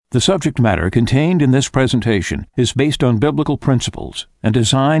The subject matter contained in this presentation is based on biblical principles and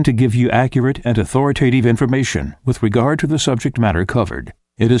designed to give you accurate and authoritative information with regard to the subject matter covered.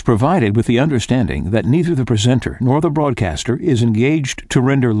 It is provided with the understanding that neither the presenter nor the broadcaster is engaged to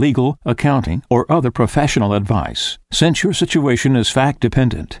render legal, accounting, or other professional advice. Since your situation is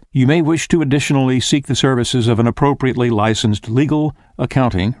fact-dependent, you may wish to additionally seek the services of an appropriately licensed legal,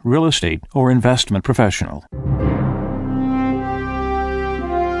 accounting, real estate, or investment professional.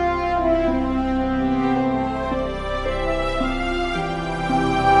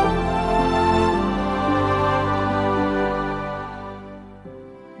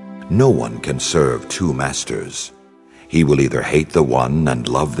 No one can serve two masters. He will either hate the one and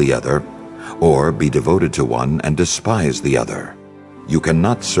love the other, or be devoted to one and despise the other. You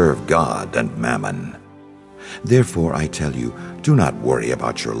cannot serve God and mammon. Therefore, I tell you, do not worry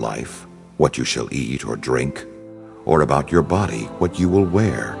about your life, what you shall eat or drink, or about your body, what you will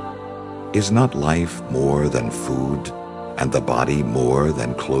wear. Is not life more than food, and the body more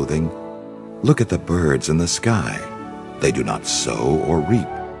than clothing? Look at the birds in the sky. They do not sow or reap.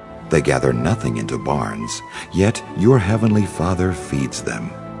 They gather nothing into barns, yet your heavenly Father feeds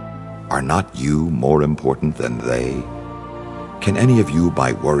them. Are not you more important than they? Can any of you,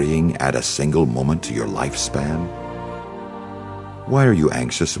 by worrying, add a single moment to your lifespan? Why are you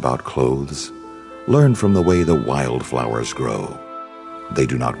anxious about clothes? Learn from the way the wildflowers grow. They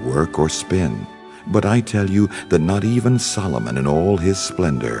do not work or spin, but I tell you that not even Solomon in all his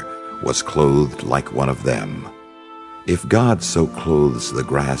splendor was clothed like one of them. If God so clothes the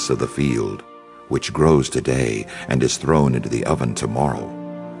grass of the field, which grows today and is thrown into the oven tomorrow,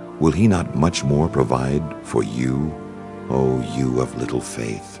 will he not much more provide for you, O you of little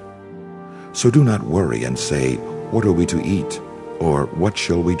faith? So do not worry and say, what are we to eat? Or what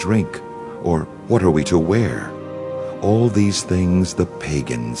shall we drink? Or what are we to wear? All these things the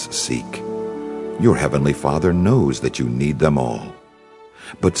pagans seek. Your heavenly Father knows that you need them all.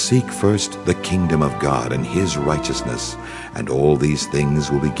 But seek first the kingdom of God and his righteousness, and all these things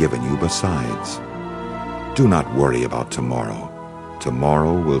will be given you besides. Do not worry about tomorrow.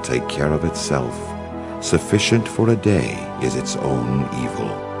 Tomorrow will take care of itself. Sufficient for a day is its own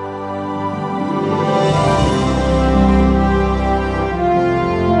evil.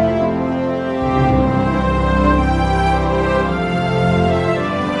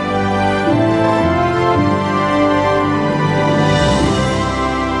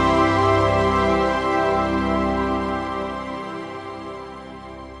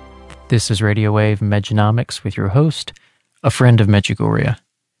 This is Radio Wave Mejanomics with your host, a friend of Medjugorje.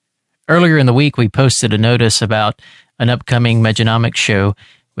 Earlier in the week, we posted a notice about an upcoming Mejanomics show.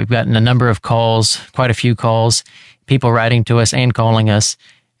 We've gotten a number of calls, quite a few calls, people writing to us and calling us,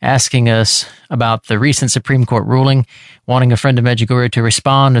 asking us about the recent Supreme Court ruling, wanting a friend of Medjugorje to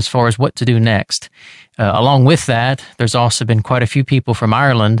respond as far as what to do next. Along with that, there's also been quite a few people from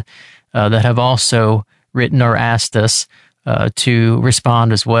Ireland that have also written or asked us to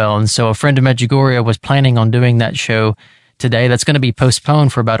respond as well. And so a friend of Medjugorje was planning on doing that show today. That's going to be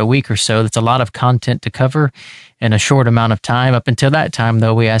postponed for about a week or so. That's a lot of content to cover in a short amount of time. Up until that time,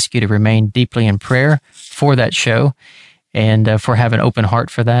 though, we ask you to remain deeply in prayer for that show and for having an open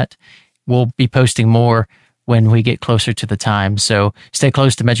heart for that. We'll be posting more when we get closer to the time. So stay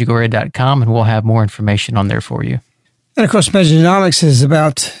close to Medjugorje.com and we'll have more information on there for you. And of course, Mejanomics is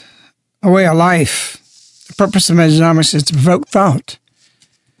about a way of life. The purpose of Mejanomics is to provoke thought,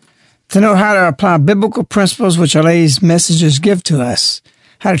 to know how to apply biblical principles which our lady's messages give to us,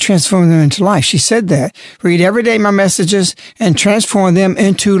 how to transform them into life. She said that. Read every day my messages and transform them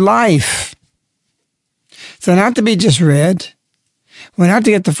into life. So not to be just read. We're not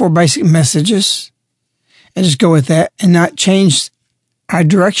to get the 4 basic messages and just go with that and not change our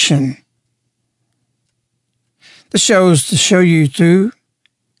direction. The show is to show you through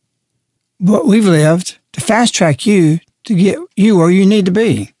what we've lived, to fast track you to get you where you need to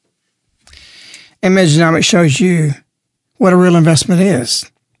be. And Mejanomics shows you what a real investment is.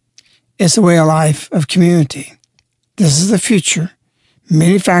 It's a way of life of community. This is the future.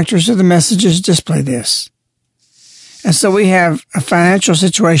 Many factors of the messages display this. And so we have a financial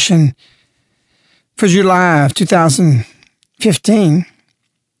situation for July of 2015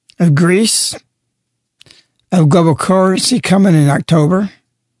 of Greece, of global currency coming in October.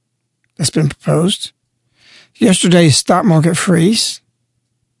 That's been proposed. Yesterday's stock market freeze.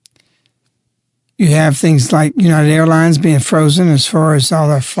 You have things like United Airlines being frozen as far as all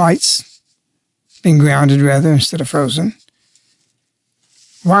their flights, being grounded rather instead of frozen.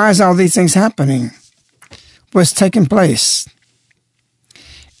 Why is all these things happening? What's taking place?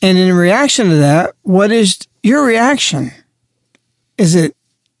 And in reaction to that, what is your reaction? Is it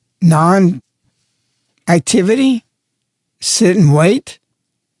non-activity, sit and wait.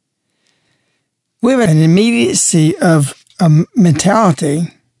 We have an immediacy of a mentality,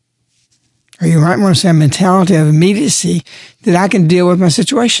 or you might want to say a mentality of immediacy, that I can deal with my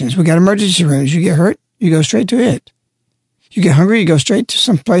situations. We got emergency rooms. You get hurt, you go straight to it. You get hungry, you go straight to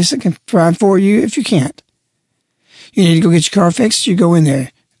some place that can provide for you if you can't. You need to go get your car fixed, you go in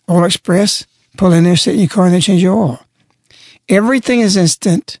there. Oil Express, pull in there, sit in your car, and they change your oil. Everything is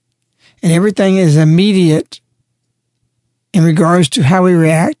instant, and everything is immediate in regards to how we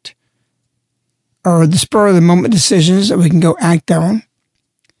react, or the spur-of-the-moment decisions that we can go act on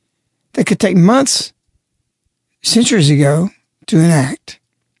that could take months, centuries ago, to enact.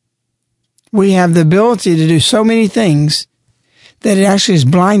 We have the ability to do so many things that it actually has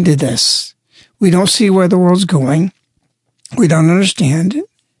blinded us. We don't see where the world's going. We don't understand it.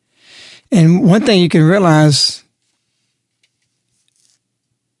 And one thing you can realize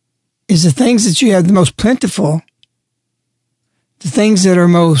is the things that you have the most plentiful, the things that are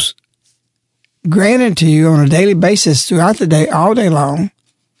most granted to you on a daily basis throughout the day, all day long,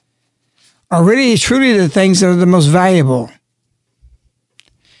 are really truly the things that are the most valuable.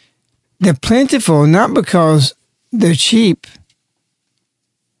 They're plentiful not because they're cheap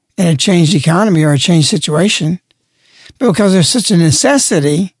in a changed economy or a changed situation, but because there's such a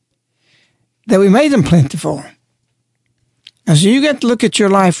necessity that we made them plentiful. And so you got to look at your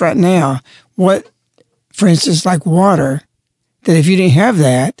life right now. What, for instance, like water, that if you didn't have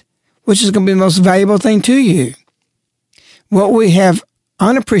that, which is going to be the most valuable thing to you? What we have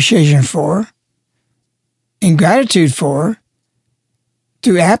unappreciation for and gratitude for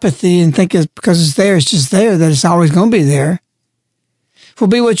through apathy and think it's because it's there, it's just there, that it's always going to be there, will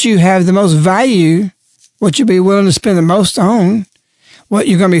be what you have the most value, what you'll be willing to spend the most on, what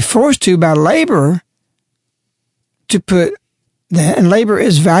you're going to be forced to by labor to put that. And labor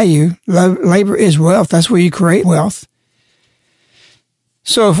is value. Labor is wealth. That's where you create wealth.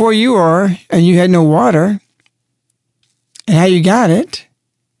 So if where you are and you had no water and how you got it,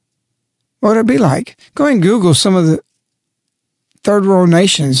 what would it be like? Go and Google some of the third world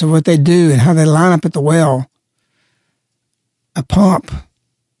nations and what they do and how they line up at the well, a pump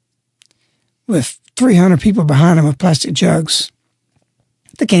with 300 people behind them with plastic jugs.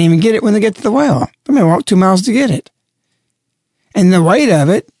 They can't even get it when they get to the well. They may walk 2 miles to get it. And the weight of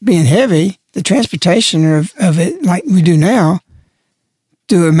it being heavy, the transportation of it like we do now,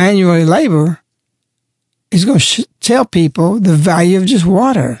 do a manual labor, is going to tell people the value of just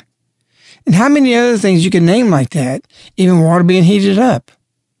water. And how many other things you can name like that, even water being heated up.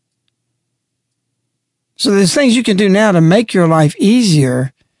 So there's things you can do now to make your life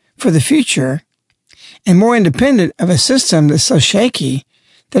easier for the future and more independent of a system that's so shaky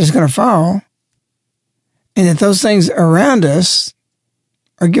that it's going to fall, and that those things around us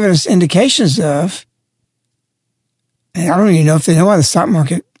are giving us indications of. And I don't even know if they know why the stock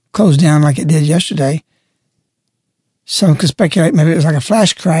market closed down like it did yesterday. Some could speculate maybe it was like a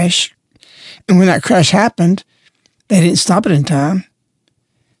flash crash. And when that crash happened, they didn't stop it in time.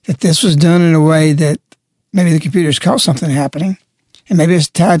 That this was done in a way that maybe the computers caught something happening. And maybe it's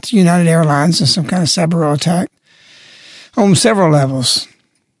tied to United Airlines and some kind of cyber attack on several levels.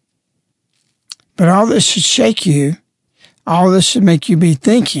 But all this should shake you. All this should make you be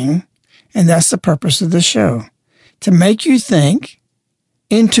thinking. And that's the purpose of the show. To make you think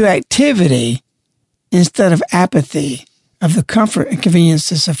into activity instead of apathy of the comfort and convenience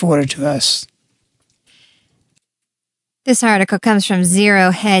that's afforded to us. This article comes from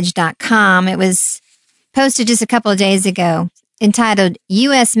ZeroHedge.com. It was posted just a couple of days ago, entitled,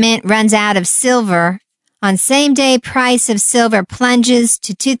 U.S. Mint Runs Out of Silver on Same-Day Price of Silver Plunges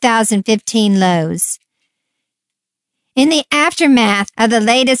to 2015 Lows. In the aftermath of the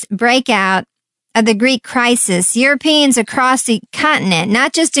latest breakout of the Greek crisis, Europeans across the continent,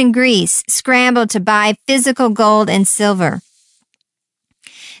 not just in Greece, scrambled to buy physical gold and silver.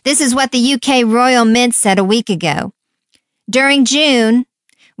 This is what the UK Royal Mint said a week ago. During June,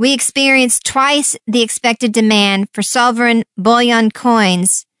 we experienced twice the expected demand for sovereign bullion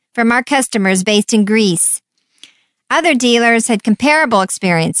coins from our customers based in Greece. Other dealers had comparable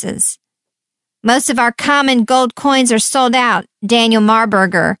experiences. Most of our common gold coins are sold out, Daniel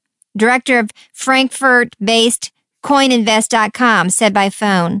Marburger, director of Frankfurt-based CoinInvest.com, said by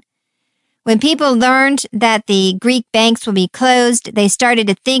phone. When people learned that the Greek banks will be closed, they started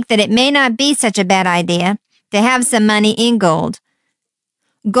to think that it may not be such a bad idea to have some money in gold.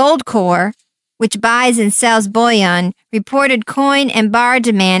 Goldcore, which buys and sells bullion, reported coin and bar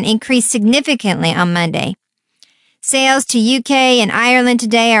demand increased significantly on Monday. Sales to UK and Ireland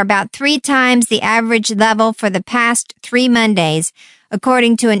today are about 3 times the average level for the past 3 Mondays,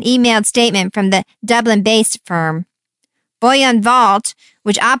 according to an emailed statement from the Dublin-based firm. Bullion Vault,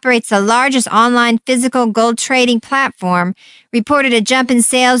 which operates the largest online physical gold trading platform, reported a jump in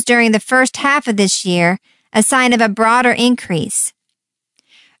sales during the first half of this year, a sign of a broader increase.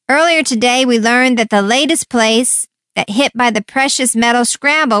 Earlier today, we learned that the latest place that hit by the precious metal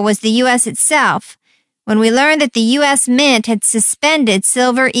scramble was the U.S. itself, when we learned that the U.S. Mint had suspended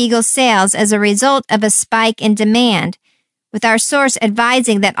Silver Eagle sales as a result of a spike in demand, with our source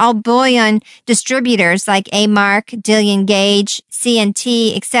advising that all bullion distributors like A-Mark, Dillion Gage,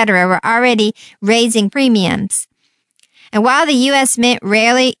 C&T, etc. were already raising premiums. And while the U.S. Mint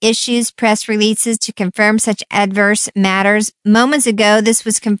rarely issues press releases to confirm such adverse matters, moments ago this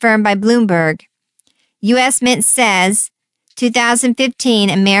was confirmed by Bloomberg. U.S. Mint says 2015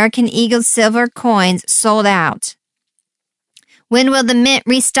 American Eagle silver coins sold out. When will the Mint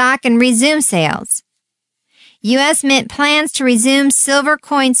restock and resume sales? U.S. Mint plans to resume silver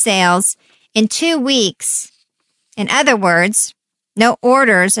coin sales in 2 weeks. In other words, no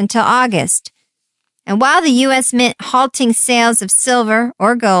orders until August. And while the U.S. Mint halting sales of silver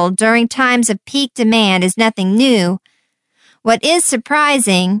or gold during times of peak demand is nothing new, what is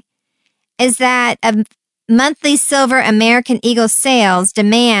surprising is that of monthly silver American Eagle sales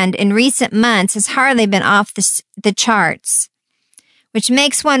demand in recent months has hardly been off the charts, which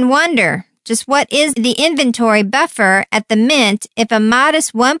makes one wonder just what is the inventory buffer at the Mint if a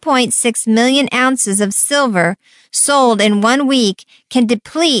modest 1.6 million ounces of silver sold in 1 week can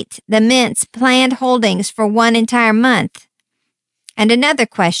deplete the Mint's planned holdings for one entire month. And another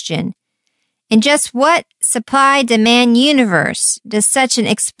question. In just what supply-demand universe does such an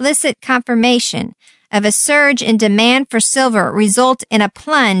explicit confirmation of a surge in demand for silver result in a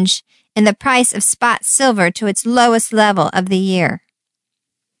plunge in the price of spot silver to its lowest level of the year?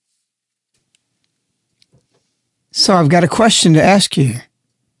 So I've got a question to ask you.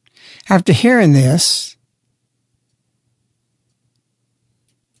 After hearing this,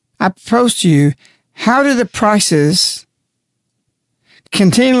 I propose to you, how do the prices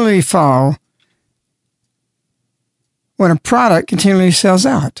continually fall when a product continually sells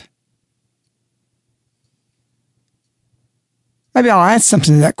out? Maybe I'll add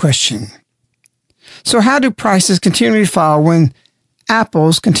something to that question. So how do prices continually fall when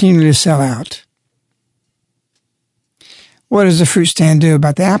apples continually sell out? What does the fruit stand do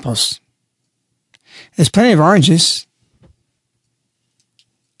about the apples? There's plenty of oranges.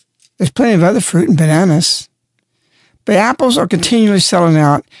 There's plenty of other fruit and bananas. But apples are continually selling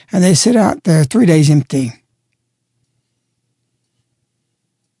out, and they sit out there 3 days empty.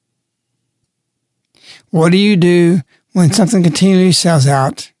 What do you do when something continually sells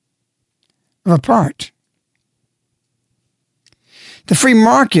out of a part? The free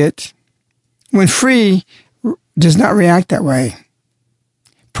market, when free, does not react that way.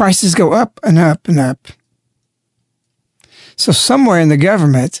 Prices go up and up and up. So somewhere in the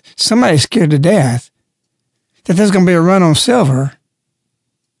government, somebody's scared to death that there's going to be a run on silver,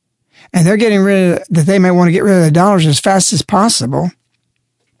 and they're getting rid of, that they may want to get rid of the dollars as fast as possible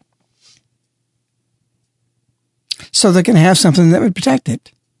so they can have something that would protect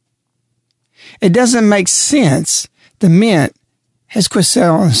it. It doesn't make sense the Mint has quit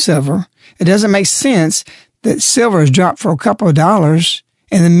selling silver. It doesn't make sense that silver has dropped for a couple of dollars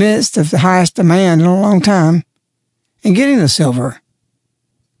in the midst of the highest demand in a long time and getting the silver.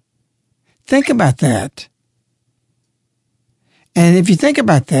 Think about that. And if you think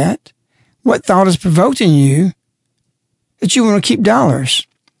about that, what thought is provoked in you that you want to keep dollars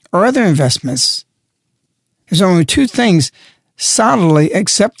or other investments? There's only two things solidly,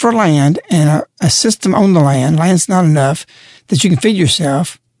 except for land and a system on the land. Land's not enough that you can feed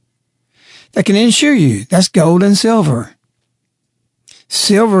yourself. That can insure you. That's gold and silver.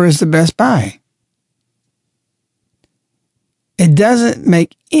 Silver is the best buy. It doesn't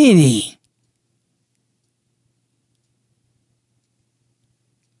make any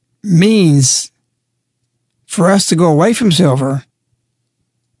means for us to go away from silver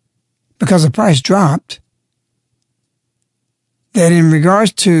because the price dropped, that in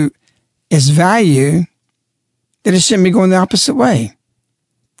regards to its value, that it shouldn't be going the opposite way.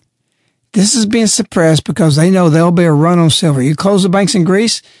 This is being suppressed because they know there'll be a run on silver. You close the banks in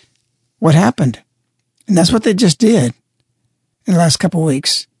Greece, what happened? And that's what they just did in the last couple of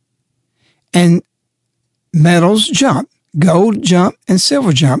weeks. And metals jump, gold jump, and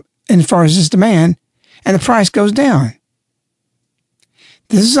silver jump as far as this demand, and the price goes down.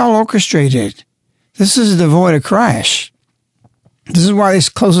 This is all orchestrated. This is to avoid a crash. This is why they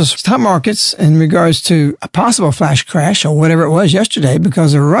close the stock markets in regards to a possible flash crash or whatever it was yesterday,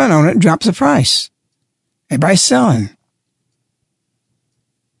 because the run on it drops the price. Everybody's selling.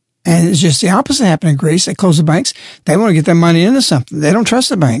 And it's just the opposite happened in Greece. They closed the banks. They want to get their money into something. They don't trust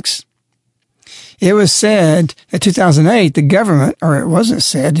the banks. It was said in 2008, the government, or it wasn't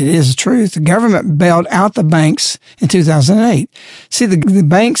said, it is the truth, the government bailed out the banks in 2008. See, the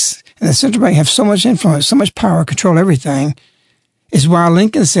banks and the central bank have so much influence, so much power, control everything. It's why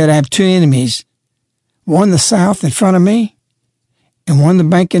Lincoln said, I have two enemies, one the South in front of me, and one the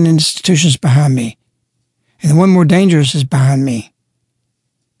banking institutions behind me. And the one more dangerous is behind me.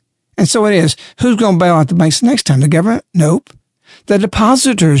 And so it is. Who's going to bail out the banks next time? The government? Nope. The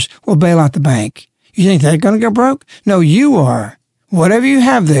depositors will bail out the bank. You think they're going to go broke? No, you are. Whatever you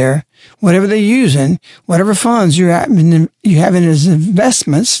have there, whatever they're using, whatever funds you have in as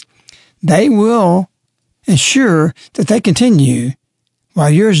investments, they will ensure that they continue while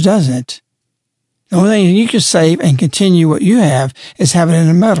yours doesn't. The only thing you can save and continue what you have is have it in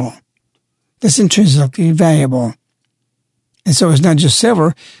a metal that's intrinsically valuable. And so it's not just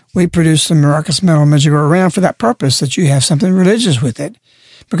silver. We produce the miraculous metal Medjugorje around for that purpose, that you have something religious with it.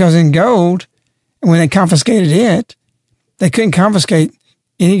 Because in gold, when they confiscated it, they couldn't confiscate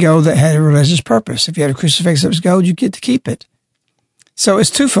any gold that had a religious purpose. If you had a crucifix that was gold, you get to keep it. So it's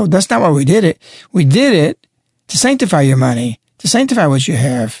twofold. That's not why we did it. We did it to sanctify your money, to sanctify what you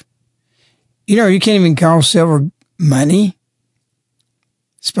have. You know, you can't even call silver money.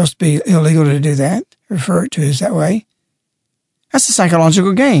 It's supposed to be illegal to do that, refer to it as that way. That's a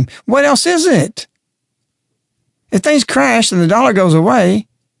psychological game. What else is it? If things crash and the dollar goes away,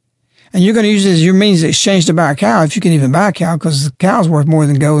 and you're going to use it as your means of exchange to buy a cow, if you can even buy a cow, because the cow's worth more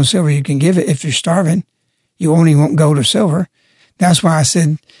than gold and silver you can give it if you're starving. You only want gold or silver. That's why I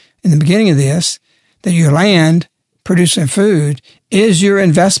said in the beginning of this that your land producing food is your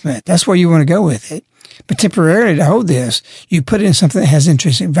investment. That's where you want to go with it. But temporarily to hold this, you put it in something that has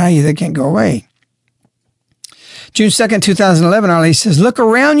intrinsic value that can't go away. June 2nd, 2011, Ali says, look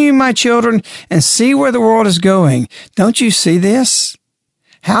around you, my children, and see where the world is going. Don't you see this?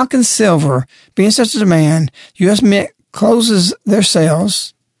 How can silver be in such a demand? U.S. Mint closes their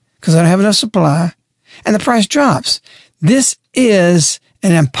sales because they don't have enough supply, and the price drops. This is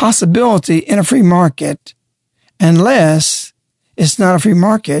an impossibility in a free market unless it's not a free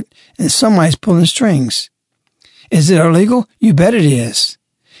market and somebody's pulling strings. Is it illegal? You bet it is.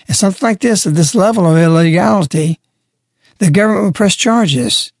 And something like this, at this level of illegality, the government will press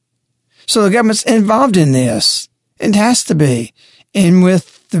charges. So the government's involved in this. It has to be. And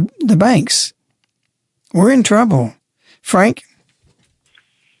with the banks, we're in trouble. Frank?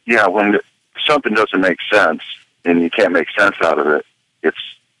 Yeah, when something doesn't make sense and you can't make sense out of it, it's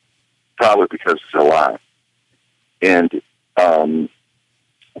probably because it's a lie. And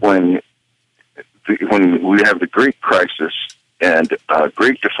when we have the Greek crisis and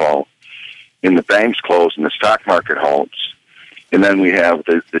Greek default, and the banks close and the stock market halts, and then we have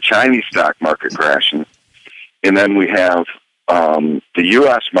the Chinese stock market crashing, and then we have the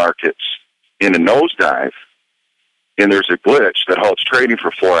U.S. markets in a nosedive, and there's a glitch that halts trading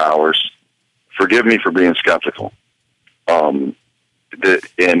for 4 hours. Forgive me for being skeptical. And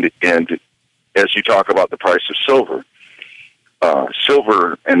as you talk about the price of silver,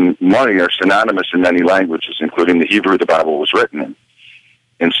 silver and money are synonymous in many languages, including the Hebrew the Bible was written in.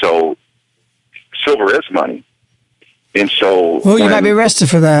 And so silver is money. And so... Well, you might be arrested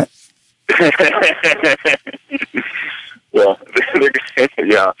for that. Well,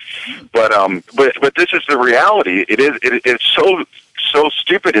 yeah. But this is the reality. It's so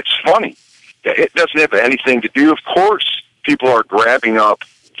stupid, it's funny. It doesn't have anything to do. Of course, people are grabbing up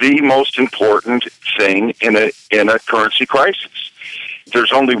the most important thing in a currency crisis.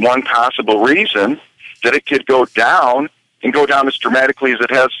 There's only one possible reason that it could go down and go down as dramatically as it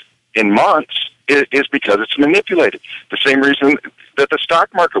has in months is because it's manipulated. The same reason that the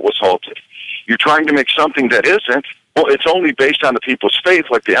stock market was halted. You're trying to make something that isn't. Well, it's only based on the people's faith,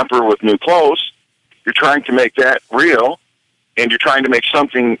 like the emperor with new clothes. You're trying to make that real, and you're trying to make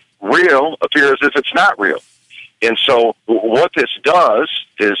something real appear as if it's not real. And so what this does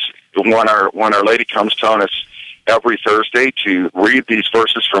is when our lady comes telling us every Thursday to read these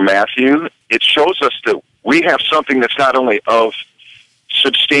verses from Matthew, it shows us that we have something that's not only of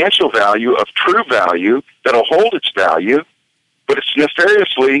substantial value, of true value, that'll hold its value, but it's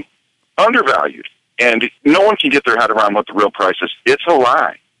nefariously undervalued. And no one can get their head around what the real price is. It's a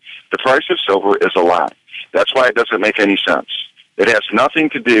lie. The price of silver is a lie. That's why it doesn't make any sense. It has nothing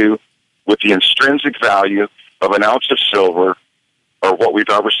to do with the intrinsic value of an ounce of silver or what we've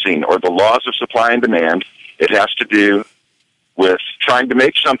ever seen, or the laws of supply and demand. It has to do with trying to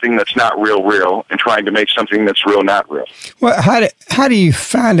make something that's not real, and trying to make something that's real not real. Well, how do you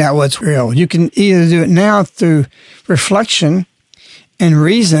find out what's real? You can either do it now through reflection and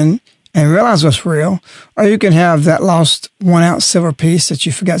reason and realize what's real, or you can have that lost 1 ounce silver piece that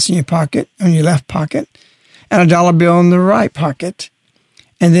you forgot's in your pocket, on your left pocket, and a dollar bill in the right pocket.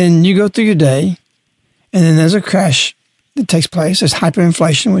 And then you go through your day, and then there's a crash that takes place. There's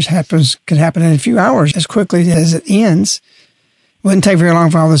hyperinflation, which can happen in a few hours as quickly as it ends. It wouldn't take very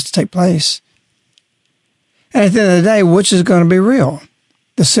long for all this to take place. And at the end of the day, which is going to be real?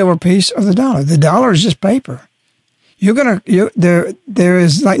 The silver piece or the dollar? The dollar is just paper. There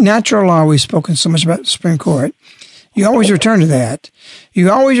is, like natural law, we've spoken so much about the Supreme Court. You always return to that.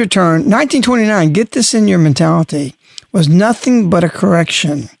 You always return. 1929, get this in your mentality, was nothing but a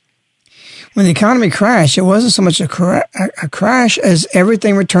correction. When the economy crashed, it wasn't so much a crash as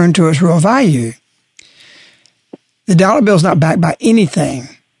everything returned to its real value. The dollar bill is not backed by anything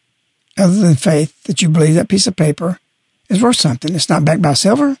other than faith that you believe that piece of paper is worth something. It's not backed by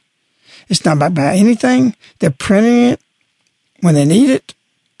silver. It's not backed by anything. They're printing it when they need it,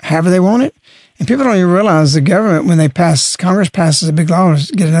 however they want it. And people don't even realize the government, when Congress passes a big law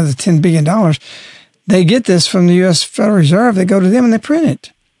to get another $10 billion, they get this from the U.S. Federal Reserve. They go to them and they print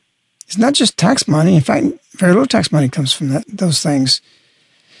it. It's not just tax money. In fact, very little tax money comes from those things.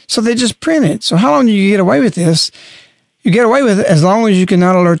 So they just print it. So how long do you get away with this? You get away with it as long as you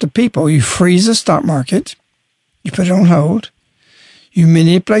cannot alert the people. You freeze the stock market. You put it on hold. You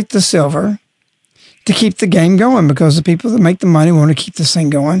manipulate the silver to keep the game going, because the people that make the money want to keep this thing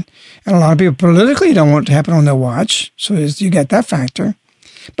going. And a lot of people politically don't want it to happen on their watch. So you got that factor.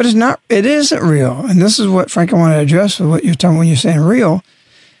 But it isn't real. And this is what, Frank, I want to address with what you're talking when you're saying real.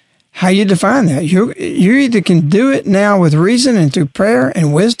 How you define that. You either can do it now with reason and through prayer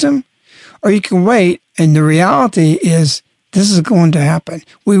and wisdom, or you can wait. And the reality is this is going to happen.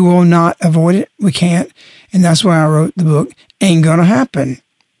 We will not avoid it. We can't. And that's why I wrote the book, Ain't Gonna Happen.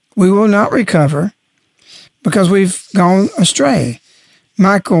 We will not recover because we've gone astray.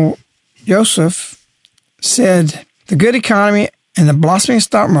 Michael Joseph said, the good economy and the blossoming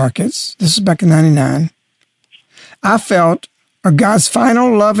stock markets, this is back in 99, I felt are God's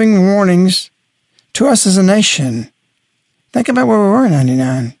final loving warnings to us as a nation. Think about where we were in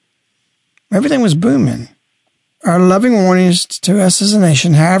 99. Everything was booming. Our loving warnings to us as a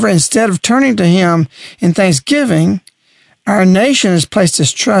nation. However, instead of turning to Him in thanksgiving, our nation has placed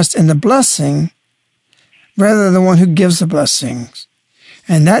its trust in the blessing rather than the one who gives the blessings.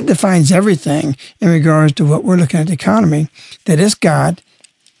 And that defines everything in regards to what we're looking at the economy, that it's God,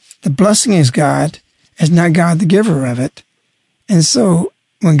 the blessing is God, is not God the giver of it. And so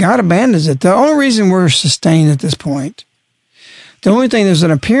when God abandons it, the only reason we're sustained at this point, the only thing there's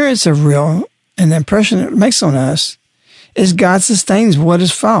an appearance of real and the impression it makes on us is God sustains what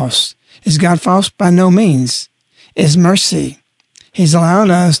is false. Is God false? By no means. It's mercy. He's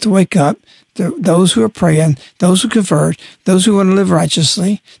allowing us to wake up, those who are praying, those who convert, those who want to live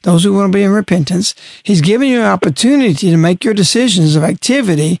righteously, those who want to be in repentance. He's giving you an opportunity to make your decisions of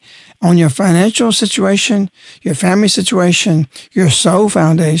activity on your financial situation, your family situation, your soul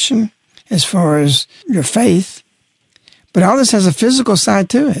foundation, as far as your faith. But all this has a physical side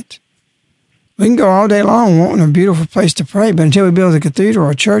to it. We can go all day long wanting a beautiful place to pray, but until we build a cathedral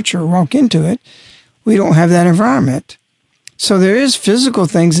or a church or walk into it, we don't have that environment. So there is physical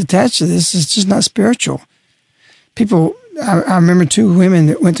things attached to this. It's just not spiritual. People, I remember 2 women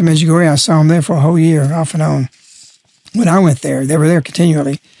that went to Medjugorje. I saw them there for a whole year, off and on. When I went there, they were there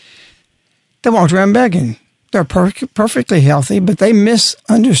continually. They walked around begging. They're perfectly healthy, but they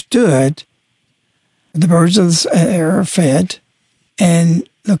misunderstood the birds of the air are fed, and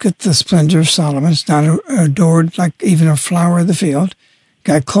look at the splendor of Solomon. It's not adored like even a flower of the field.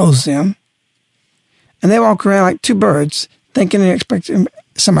 God clothes them. And they walk around like 2 birds, thinking and expecting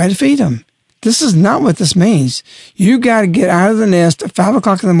somebody to feed them. This is not what this means. You got to get out of the nest at 5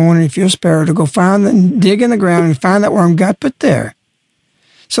 o'clock in the morning if you're a sparrow to go dig in the ground and find that worm God put there.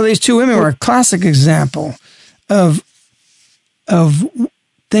 So these 2 women were a classic example of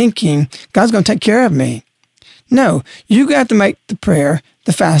thinking God's going to take care of me. No, you got to make the prayer,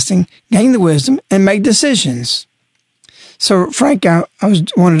 the fasting, gain the wisdom, and make decisions. So, Frank, I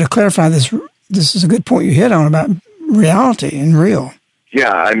wanted to clarify this. This is a good point you hit on about reality and real.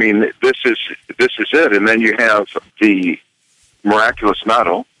 Yeah, I mean, this is it. And then you have the miraculous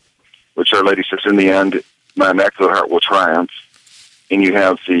medal, which Our Lady says, in the end, my immaculate heart will triumph. And you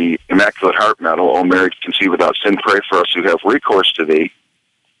have the Immaculate Heart medal, O Mary, conceived without sin, pray for us who have recourse to thee.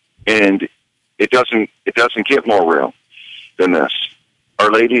 And it doesn't get more real than this.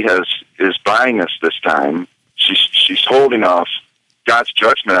 Our Lady is buying us this time. She's holding off God's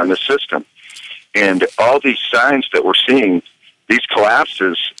judgment on this system. And all these signs that we're seeing, these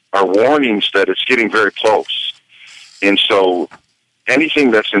collapses, are warnings that it's getting very close. And so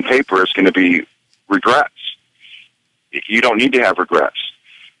anything that's in paper is going to be regrets. You don't need to have regrets.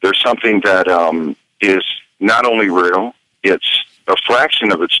 There's something that is not only real, it's a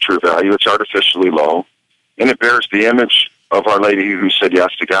fraction of its true value. It's artificially low, and it bears the image of Our Lady who said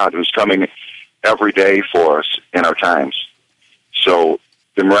yes to God, who's coming every day for us in our times. So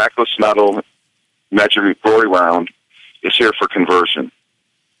the miraculous metal Medjugorje round is here for conversion,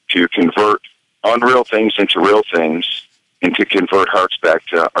 to convert unreal things into real things, and to convert hearts back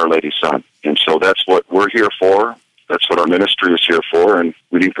to Our Lady's Son. And so that's what we're here for. That's what our ministry is here for, and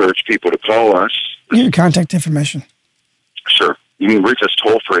we'd encourage people to call us. Your contact information. Sure. You can reach us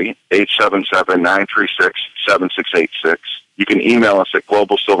toll-free, 877-936-7686. You can email us at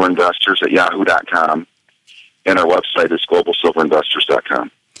globalsilverinvestors@yahoo.com, and our website is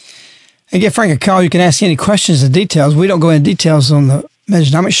globalsilverinvestors.com. And give Frank a call. You can ask any questions and details. We don't go into details on the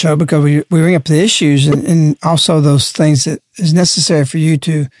Mejanomics show because we bring up the issues and also those things that is necessary for you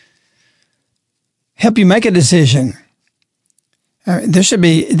to help you make a decision. There should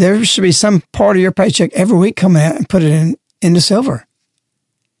be some part of your paycheck every week coming out and put it into silver.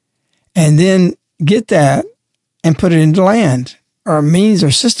 And then get that and put it into land or a means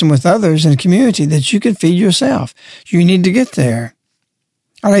or system with others in the community that you can feed yourself. You need to get there.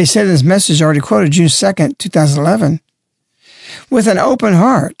 Our Lady said in this message already quoted June 2nd, 2011, with an open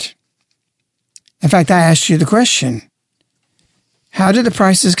heart. In fact, I asked you the question, how did the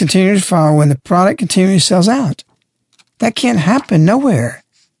prices continue to fall when the product continually sells out? That can't happen nowhere.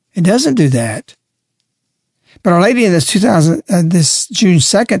 It doesn't do that. But Our Lady in this this June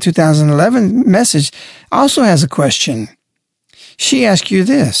 2nd, 2011 message also has a question. She asks you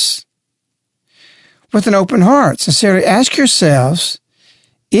this. With an open heart, sincerely ask yourselves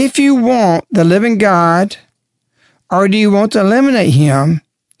if you want the living God, or do you want to eliminate him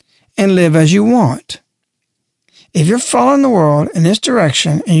and live as you want? If you're following the world in this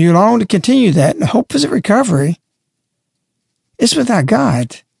direction and you long to continue that in hope of recovery, it's without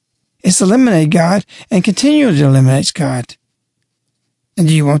God. It's eliminate God and continually eliminates God. And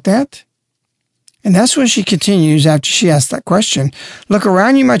do you want that? And that's when she continues after she asks that question. Look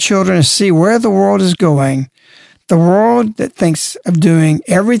around you, my children, and see where the world is going. The world that thinks of doing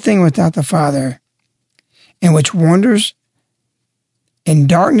everything without the Father, and which wanders in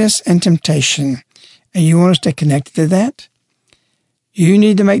darkness and temptation. And you want to stay connected to that? You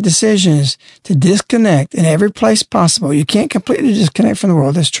need to make decisions to disconnect in every place possible. You can't completely disconnect from the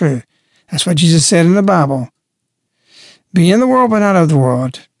world. That's true. That's what Jesus said in the Bible. Be in the world, but not of the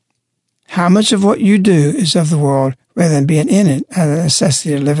world. How much of what you do is of the world rather than being in it out of the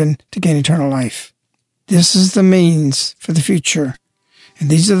necessity of living to gain eternal life? This is the means for the future. And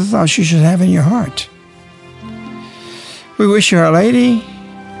these are the thoughts you should have in your heart. We wish you, Our Lady.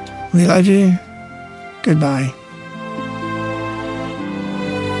 We love you. Goodbye.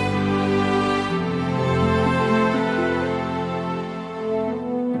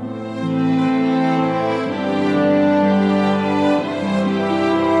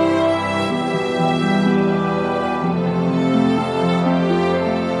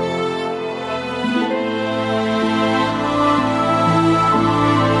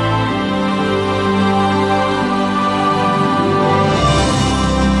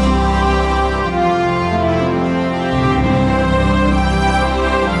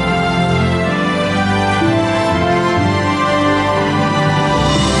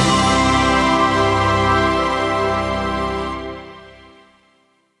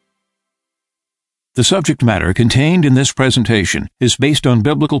 The subject matter contained in this presentation is based on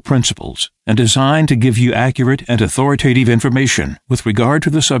biblical principles and designed to give you accurate and authoritative information with regard to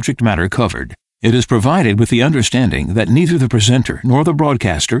the subject matter covered. It is provided with the understanding that neither the presenter nor the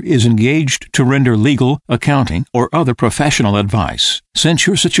broadcaster is engaged to render legal, accounting, or other professional advice. Since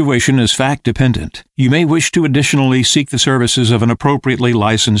your situation is fact-dependent, you may wish to additionally seek the services of an appropriately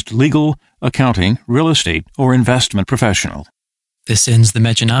licensed legal, accounting, real estate, or investment professional. This ends the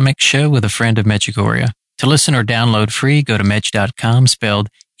Mejanomics show with a Friend of Medjugorje. To listen or download free, go to mej.com, spelled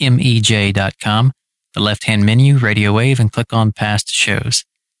MEJ.com, the left-hand menu, Radio Wave, and click on Past Shows.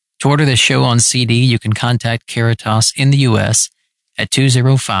 To order this show on CD, you can contact Caritas in the U.S. at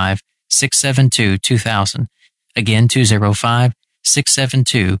 205-672-2000. Again,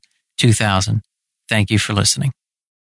 205-672-2000. Thank you for listening.